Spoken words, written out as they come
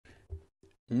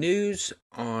News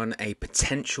on a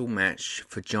potential match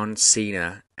for John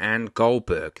Cena and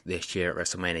Goldberg this year at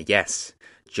WrestleMania. Yes,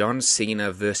 John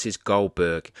Cena versus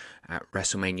Goldberg at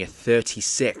WrestleMania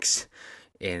 36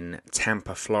 in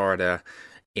Tampa, Florida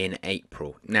in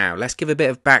April. Now, let's give a bit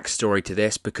of backstory to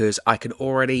this because I can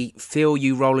already feel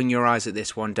you rolling your eyes at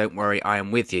this one. Don't worry, I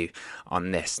am with you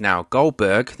on this. Now,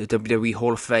 Goldberg, the WWE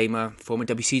Hall of Famer, former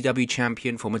WCW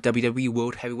champion, former WWE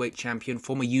World Heavyweight champion,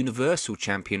 former Universal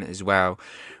champion as well,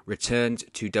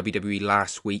 returned to WWE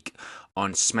last week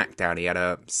on SmackDown. He had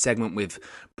a segment with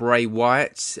Bray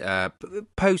Wyatt.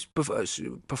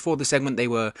 Before the segment, they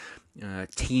were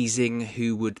teasing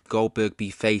who would Goldberg be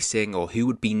facing or who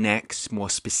would be next. More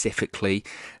specifically,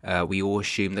 we all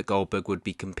assumed that Goldberg would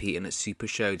be competing at Super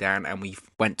Showdown, and we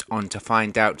went on to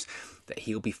find out that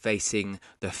he'll be facing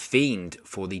The Fiend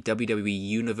for the WWE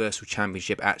Universal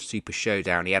Championship at Super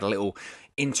Showdown. He had a little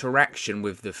interaction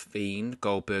with The Fiend,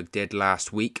 Goldberg did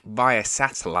last week, via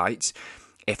satellite.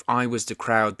 If I was the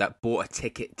crowd that bought a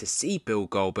ticket to see Bill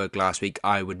Goldberg last week,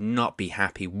 I would not be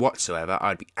happy whatsoever.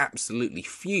 I'd be absolutely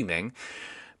fuming.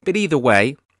 But either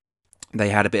way, they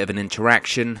had a bit of an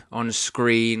interaction on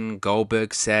screen.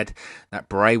 Goldberg said that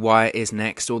Bray Wyatt is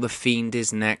next or The Fiend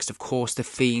is next. Of course, The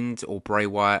Fiend or Bray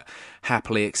Wyatt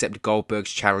happily accepted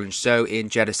Goldberg's challenge. So in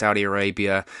Jeddah, Saudi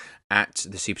Arabia, at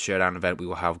the Super Showdown event, we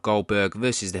will have Goldberg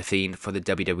versus The Fiend for the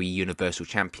WWE Universal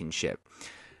Championship.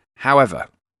 However,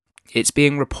 it's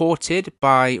being reported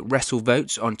by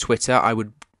WrestleVotes on Twitter. I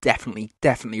would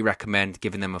definitely recommend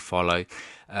giving them a follow.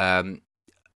 A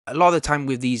lot of the time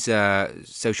with these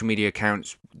social media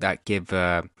accounts that give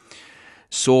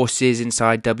sources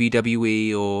inside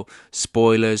WWE or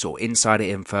spoilers or insider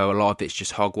info, a lot of it's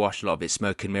just hogwash, a lot of it's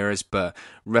smoke and mirrors, but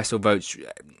WrestleVotes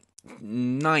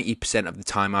 90% of the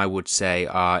time, I would say,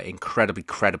 are incredibly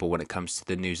credible when it comes to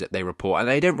the news that they report. And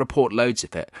they don't report loads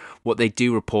of it. What they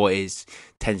do report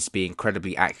tends to be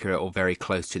incredibly accurate or very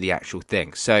close to the actual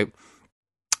thing. So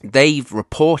they've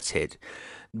reported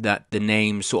that the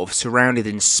names sort of surrounded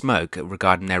in smoke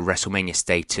regarding their WrestleMania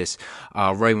status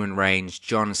are Roman Reigns,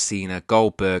 John Cena,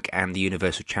 Goldberg, and the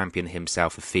Universal Champion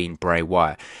himself, The Fiend, Bray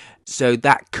Wyatt. So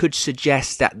that could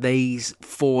suggest that these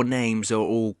four names are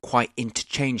all quite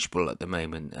interchangeable at the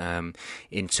moment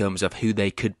in terms of who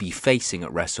they could be facing at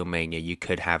WrestleMania. You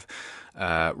could have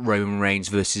Roman Reigns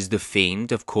versus The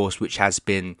Fiend, of course, which has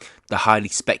been the highly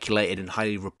speculated and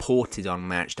highly reported on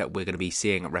match that we're going to be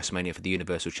seeing at WrestleMania for the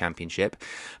Universal Championship.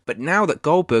 But now that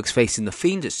Goldberg's facing The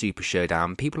Fiend at Super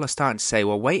Showdown, people are starting to say,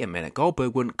 well, wait a minute,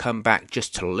 Goldberg wouldn't come back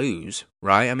just to lose,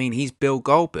 right? I mean, he's Bill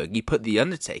Goldberg. You put The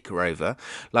Undertaker over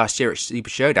last year at Super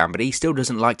Showdown, but he still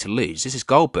doesn't like to lose. This is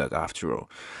Goldberg, after all.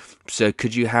 So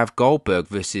could you have Goldberg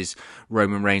versus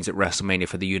Roman Reigns at WrestleMania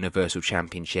for the Universal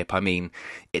Championship? I mean,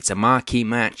 it's a marquee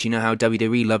match. You know how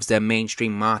WWE loves their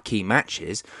mainstream marquee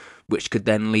matches, which could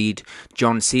then lead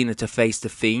John Cena to face The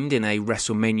Fiend in a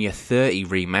WrestleMania 30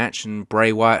 rematch, and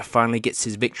Bray Wyatt finally gets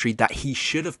his victory that he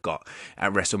should have got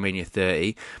at WrestleMania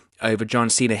 30 over John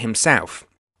Cena himself.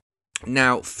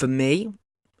 Now, for me,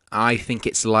 I think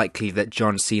it's likely that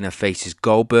John Cena faces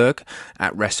Goldberg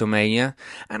at WrestleMania,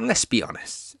 and let's be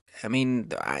honest, I mean,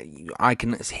 I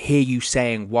can hear you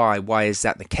saying why is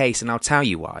that the case, and I'll tell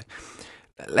you why.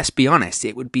 Let's be honest,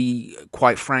 it would be,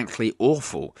 quite frankly,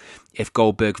 awful if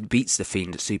Goldberg beats The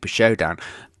Fiend at Super Showdown.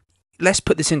 Let's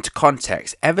put this into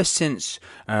context. Ever since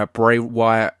Bray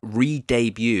Wyatt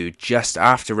re-debuted just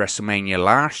after WrestleMania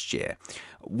last year,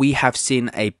 we have seen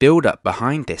a build-up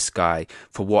behind this guy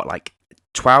for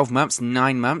 12 months,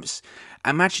 9 months?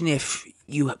 Imagine if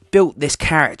you built this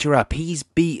character up. He's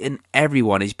beaten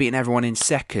everyone. He's beaten everyone in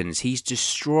seconds. He's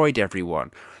destroyed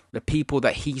everyone. The people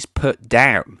that he's put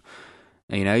down.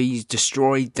 You know, he's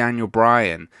destroyed Daniel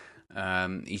Bryan.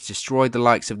 He's destroyed the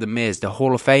likes of The Miz. The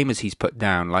Hall of Famers he's put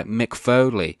down, like Mick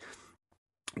Foley.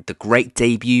 The great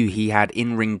debut he had,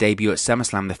 in-ring debut at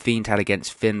SummerSlam, The Fiend had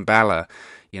against Finn Balor.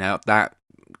 You know, that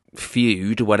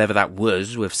feud, whatever that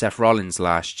was, with Seth Rollins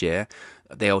last year.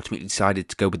 They ultimately decided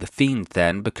to go with The Fiend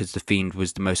then because The Fiend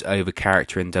was the most over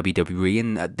character in WWE,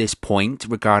 and at this point,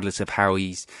 regardless of how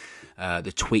he's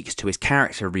the tweaks to his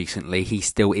character recently, he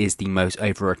still is the most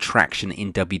over attraction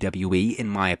in WWE, in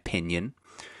my opinion.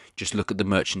 Just look at the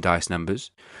merchandise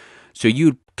numbers. So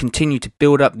you'd continue to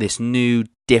build up this new,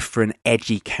 different,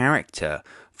 edgy character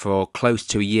for close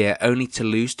to a year, only to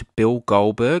lose to Bill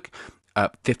Goldberg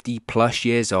at 50 plus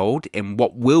years old in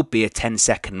what will be a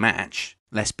 10-second match.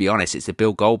 Let's be honest, it's a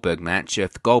Bill Goldberg match.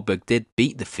 If Goldberg did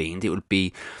beat The Fiend, it would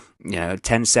be,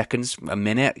 10 seconds, a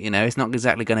minute. It's not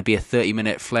exactly going to be a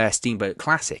 30-minute Flair Steamboat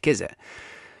classic, is it?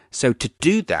 So to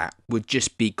do that would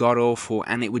just be god-awful,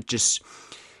 and it would just...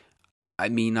 I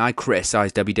mean, I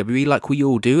criticise WWE like we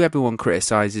all do. Everyone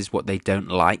criticises what they don't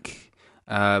like.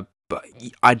 But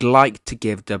I'd like to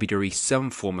give WWE some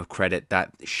form of credit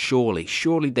that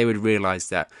surely they would realise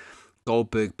that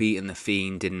Goldberg beating The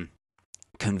Fiend in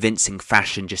convincing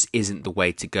fashion just isn't the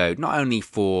way to go. Not only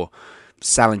for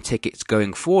selling tickets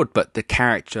going forward, but the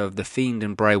character of The Fiend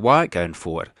and Bray Wyatt going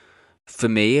forward. For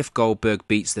me, if Goldberg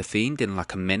beats The Fiend in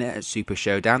like a minute at Super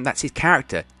Showdown, that's his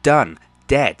character. Done.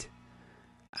 Dead.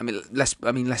 I mean,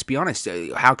 let's be honest.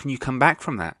 How can you come back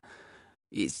from that?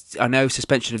 I know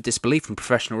suspension of disbelief in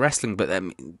professional wrestling, but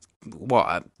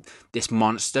this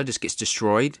monster just gets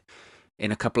destroyed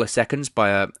in a couple of seconds by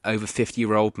a over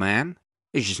 50-year-old man.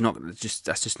 It's just not. That's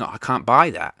just not. I can't buy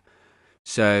that.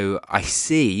 So I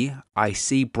see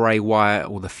Bray Wyatt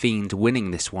or The Fiend winning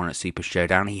this one at Super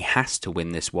Showdown. He has to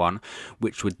win this one,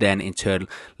 which would then in turn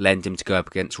lend him to go up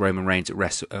against Roman Reigns at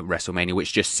WrestleMania,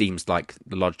 which just seems like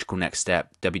the logical next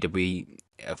step. WWE,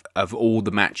 of all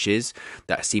the matches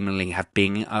that seemingly have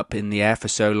been up in the air for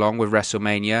so long with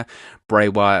WrestleMania, Bray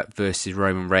Wyatt versus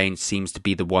Roman Reigns seems to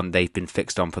be the one they've been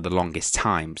fixed on for the longest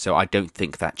time. So I don't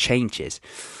think that changes.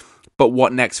 But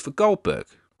what next for Goldberg?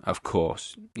 Of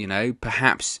course,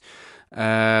 perhaps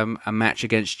a match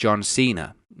against John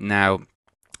Cena. Now,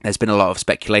 there's been a lot of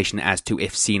speculation as to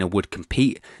if Cena would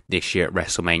compete this year at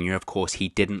WrestleMania. Of course, he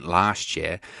didn't last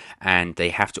year, and they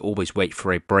have to always wait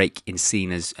for a break in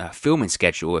Cena's filming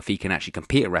schedule if he can actually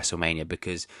compete at WrestleMania,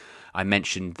 because I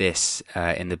mentioned this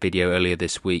in the video earlier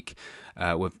this week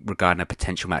regarding a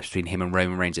potential match between him and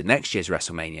Roman Reigns at next year's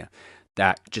WrestleMania,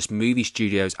 that just movie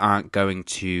studios aren't going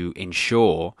to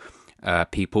ensure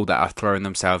people that are throwing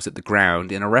themselves at the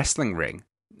ground in a wrestling ring.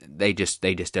 They just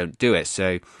don't do it.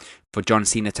 So for John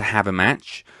Cena to have a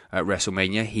match at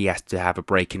WrestleMania, he has to have a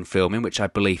break in filming, which I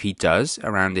believe he does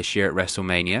around this year at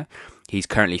WrestleMania. He's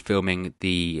currently filming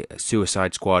the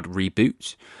Suicide Squad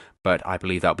reboot, but I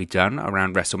believe that'll be done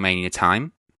around WrestleMania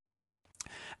time.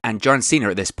 And John Cena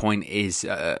at this point is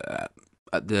at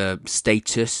the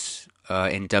status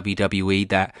in WWE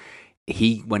that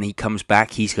when he comes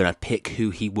back, he's going to pick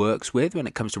who he works with when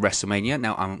it comes to WrestleMania.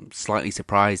 Now, I'm slightly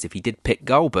surprised if he did pick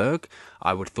Goldberg.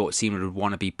 I would have thought Cena would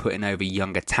want to be putting over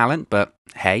younger talent, but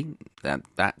hey,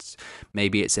 that's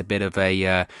maybe it's a bit of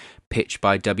a pitch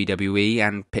by WWE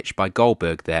and pitch by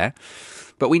Goldberg there.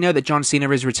 But we know that John Cena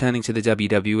is returning to the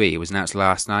WWE. It was announced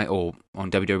last night or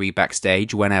on WWE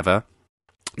Backstage, whenever,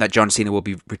 that John Cena will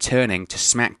be returning to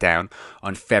SmackDown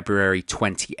on February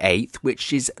 28th,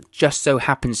 which is just so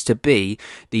happens to be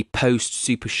the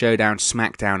post-Super Showdown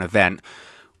SmackDown event.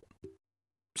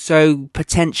 So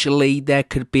potentially there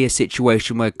could be a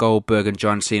situation where Goldberg and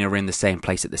John Cena are in the same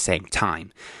place at the same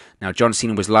time. Now, John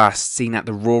Cena was last seen at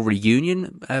the Raw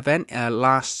Reunion event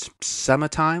last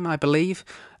summertime, I believe.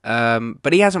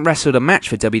 But he hasn't wrestled a match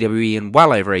for WWE in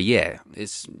well over a year.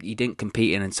 He didn't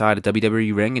compete inside a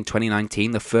WWE ring in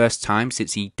 2019, the first time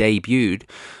since he debuted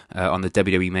on the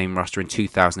WWE main roster in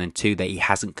 2002 that he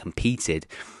hasn't competed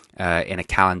in a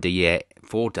calendar year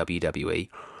for WWE.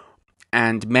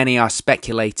 And many are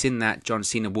speculating that John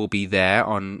Cena will be there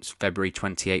on February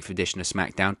 28th edition of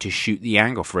SmackDown to shoot the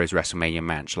angle for his WrestleMania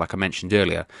match. Like I mentioned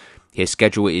earlier, his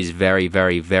schedule is very,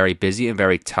 very, very busy and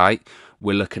very tight.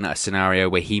 We're looking at a scenario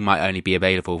where he might only be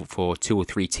available for 2 or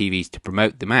 3 TVs to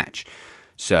promote the match.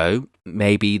 So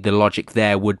maybe the logic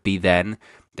there would be then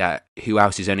that who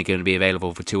else is only going to be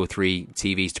available for 2 or 3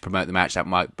 TVs to promote the match? That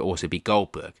might also be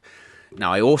Goldberg.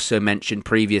 Now, I also mentioned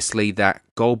previously that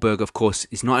Goldberg, of course,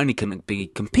 is not only going to be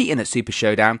competing at Super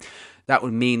Showdown. That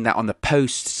would mean that on the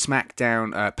post-Super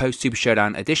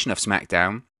Showdown edition of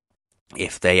SmackDown,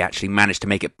 if they actually manage to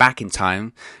make it back in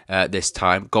time this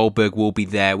time, Goldberg will be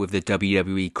there with the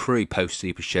WWE crew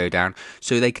post-Super Showdown,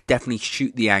 so they could definitely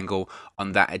shoot the angle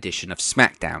on that edition of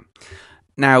SmackDown.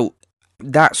 Now,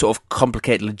 that sort of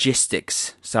complicated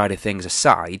logistics side of things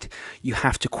aside, you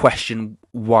have to question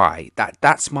why.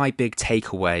 That's my big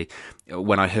takeaway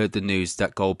when I heard the news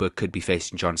that Goldberg could be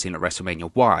facing John Cena at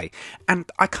WrestleMania. Why?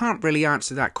 And I can't really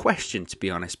answer that question, to be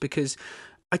honest, because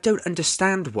I don't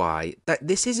understand why. That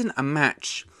this isn't a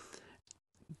match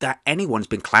that anyone's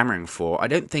been clamoring for. I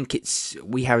don't think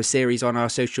we have a series on our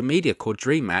social media called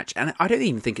Dream Match, and I don't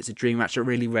even think it's a dream match that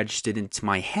really registered into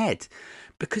my head,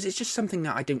 because it's just something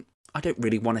that I don't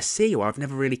really want to see, or I've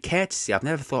never really cared to see. I've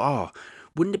never thought,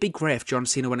 wouldn't it be great if John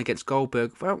Cena went against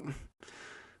Goldberg? Well,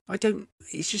 I don't.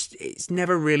 It's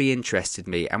never really interested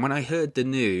me. And when I heard the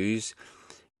news,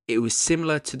 it was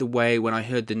similar to the way when I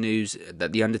heard the news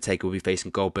that The Undertaker will be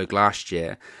facing Goldberg last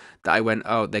year, that I went,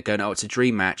 it's a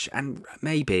dream match, and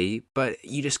maybe, but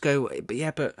you just go,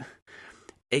 but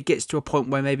it gets to a point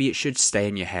where maybe it should stay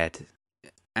in your head.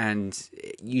 and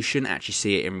you shouldn't actually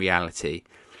see it in reality.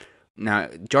 Now,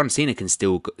 John Cena can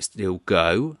still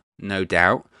go, no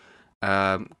doubt.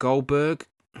 Goldberg,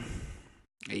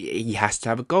 he has to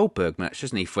have a Goldberg match,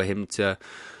 doesn't he, for him to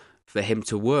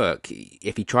work.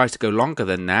 If he tries to go longer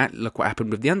than that, look what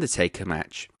happened with the Undertaker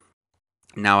match.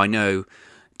 Now, I know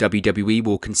WWE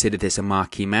will consider this a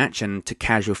marquee match, and to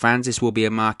casual fans, this will be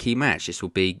a marquee match. This will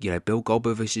be, Bill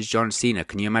Goldberg versus John Cena.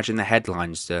 Can you imagine the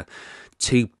headlines? The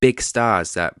two big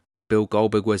stars that Bill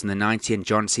Goldberg was in the 90s and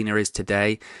John Cena is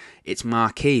today. It's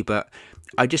marquee, but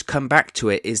I just come back to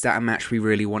it. Is that a match we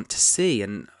really want to see?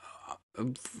 And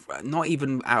not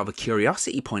even out of a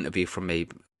curiosity point of view from me,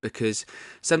 because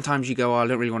sometimes you go, I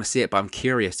don't really want to see it, but I'm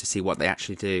curious to see what they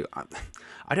actually do.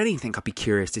 I don't even think I'd be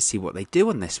curious to see what they do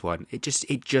on this one. It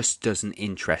just doesn't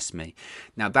interest me.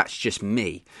 Now, that's just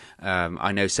me.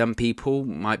 I know some people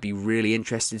might be really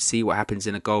interested to see what happens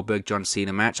in a Goldberg-John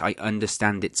Cena match. I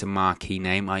understand it's a marquee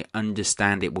name. I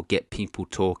understand it will get people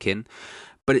talking.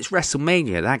 But it's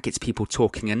WrestleMania. That gets people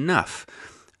talking enough.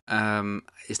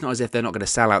 It's not as if they're not going to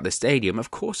sell out the stadium.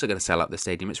 Of course they're going to sell out the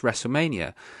stadium. It's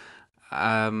WrestleMania.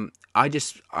 I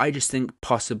just think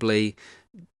possibly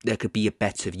there could be a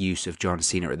better use of John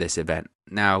Cena at this event.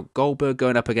 Now, Goldberg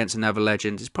going up against another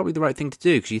legend is probably the right thing to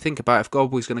do, because you think about it, if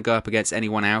Goldberg's going to go up against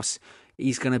anyone else,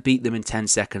 he's going to beat them in 10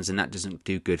 seconds, and that doesn't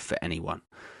do good for anyone.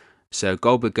 So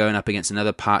Goldberg going up against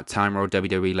another part-timer or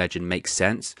WWE legend makes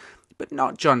sense, but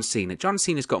not John Cena. John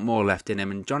Cena's got more left in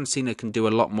him, and John Cena can do a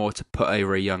lot more to put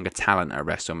over a younger talent at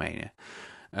WrestleMania.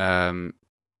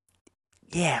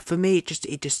 Yeah, for me, it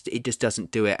just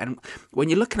doesn't do it. And when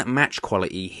you're looking at match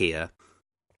quality here,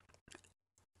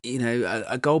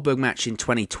 a Goldberg match in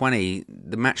 2020,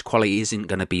 the match quality isn't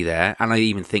going to be there, and I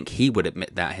even think he would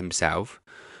admit that himself.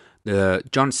 The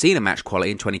John Cena match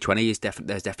quality in 2020 is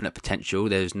there's definite potential.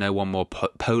 There's no one more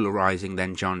polarizing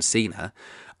than John Cena.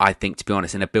 I think, to be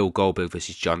honest, in a Bill Goldberg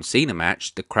versus John Cena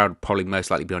match, the crowd would probably most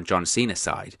likely be on John Cena's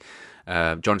side.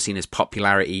 John Cena's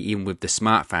popularity, even with the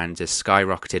smart fans, has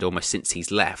skyrocketed almost since he's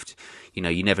left.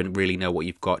 You never really know what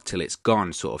you've got till it's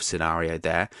gone, sort of scenario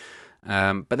there.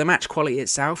 But the match quality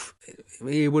itself,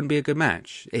 it wouldn't be a good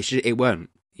match. It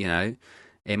won't.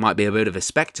 It might be a bit of a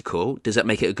spectacle. Does that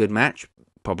make it a good match?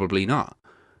 Probably not.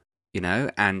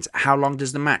 And how long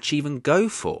does the match even go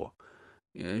for?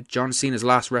 John Cena's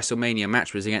last WrestleMania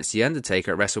match was against The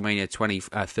Undertaker at WrestleMania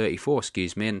 34,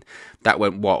 and that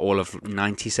went, all of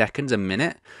 90 seconds, a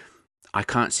minute? I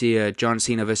can't see a John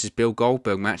Cena versus Bill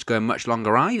Goldberg match going much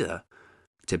longer either,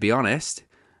 to be honest.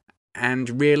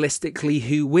 And realistically,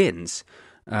 who wins?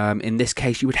 In this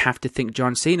case, you would have to think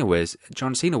John Cena wins.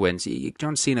 John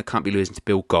Cena can't be losing to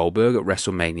Bill Goldberg at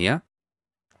WrestleMania.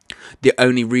 The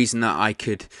only reason that I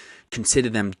could consider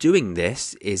them doing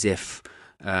this is if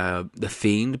The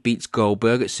Fiend beats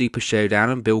Goldberg at Super Showdown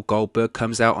and Bill Goldberg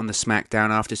comes out on the SmackDown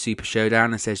after Super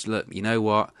Showdown and says, look, you know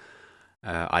what?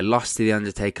 I lost to The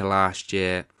Undertaker last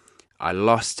year. I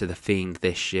lost to The Fiend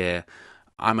this year.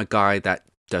 I'm a guy that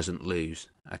doesn't lose.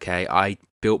 Okay, I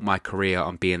built my career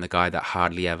on being the guy that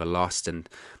hardly ever lost, and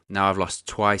now I've lost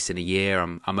twice in a year.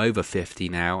 I'm over 50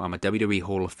 now. I'm a WWE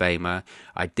Hall of Famer.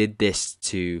 I did this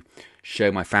to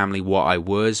show my family what I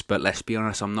was, but let's be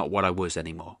honest, I'm not what I was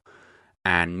anymore.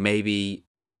 And maybe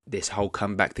this whole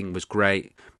comeback thing was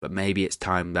great, but maybe it's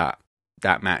time that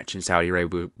match in Saudi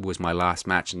Arabia was my last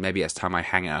match, and maybe it's time I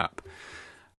hang it up.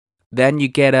 Then you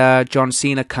get John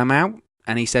Cena come out,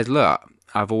 and he says, look,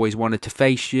 I've always wanted to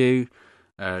face you.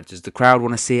 Does the crowd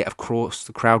want to see it? Of course,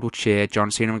 the crowd will cheer. John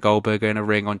Cena and Goldberg are in a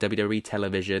ring on WWE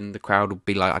television. The crowd will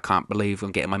be like, I can't believe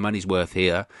I'm getting my money's worth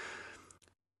here.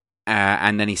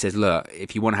 And then he says, look,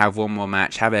 if you want to have one more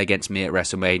match, have it against me at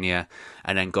WrestleMania.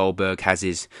 And then Goldberg has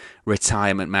his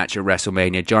retirement match at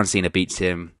WrestleMania. John Cena beats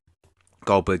him.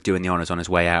 Goldberg doing the honors on his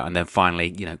way out. And then finally,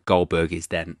 Goldberg is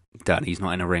then done. He's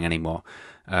not in a ring anymore.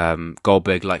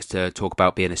 Goldberg likes to talk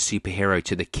about being a superhero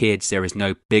to the kids. There is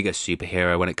no bigger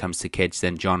superhero when it comes to kids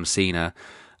than John Cena.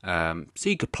 So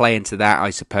you could play into that, I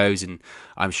suppose, and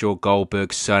I'm sure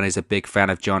Goldberg's son is a big fan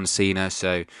of John Cena,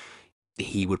 so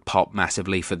he would pop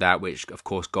massively for that, which of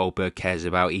course Goldberg cares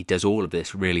about. He does all of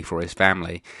this really for his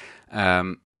family.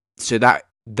 So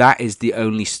that is the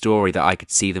only story that I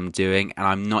could see them doing, and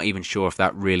I'm not even sure if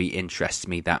that really interests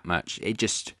me that much. It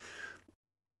just...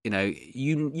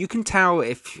 you can tell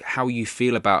how you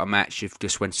feel about a match if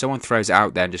just when someone throws it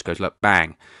out there and just goes, look,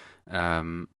 bang.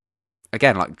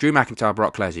 Again, like Drew McIntyre,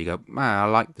 Brock Lesnar, you go, man, I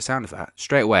like the sound of that.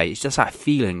 Straight away, it's just that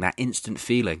feeling, that instant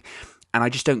feeling. And I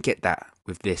just don't get that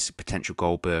with this potential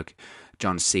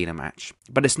Goldberg-John Cena match.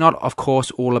 But it's not, of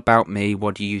course, all about me.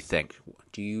 What do you think?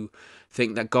 Do you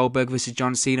think that Goldberg versus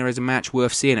John Cena is a match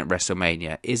worth seeing at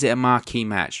WrestleMania? Is it a marquee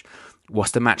match?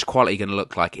 What's the match quality going to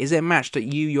look like? Is it a match that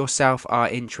you yourself are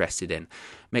interested in?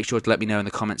 Make sure to let me know in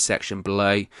the comments section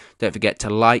below. Don't forget to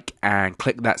like and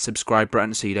click that subscribe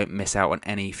button so you don't miss out on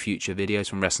any future videos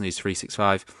from Wrestling News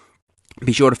 365.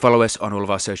 Be sure to follow us on all of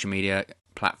our social media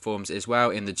platforms as well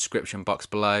in the description box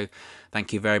below.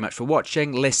 Thank you very much for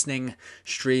watching, listening,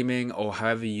 streaming, or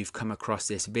however you've come across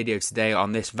this video today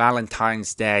on this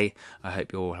Valentine's Day. I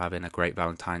hope you're all having a great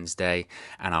Valentine's Day,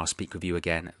 and I'll speak with you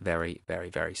again very, very,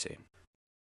 very soon.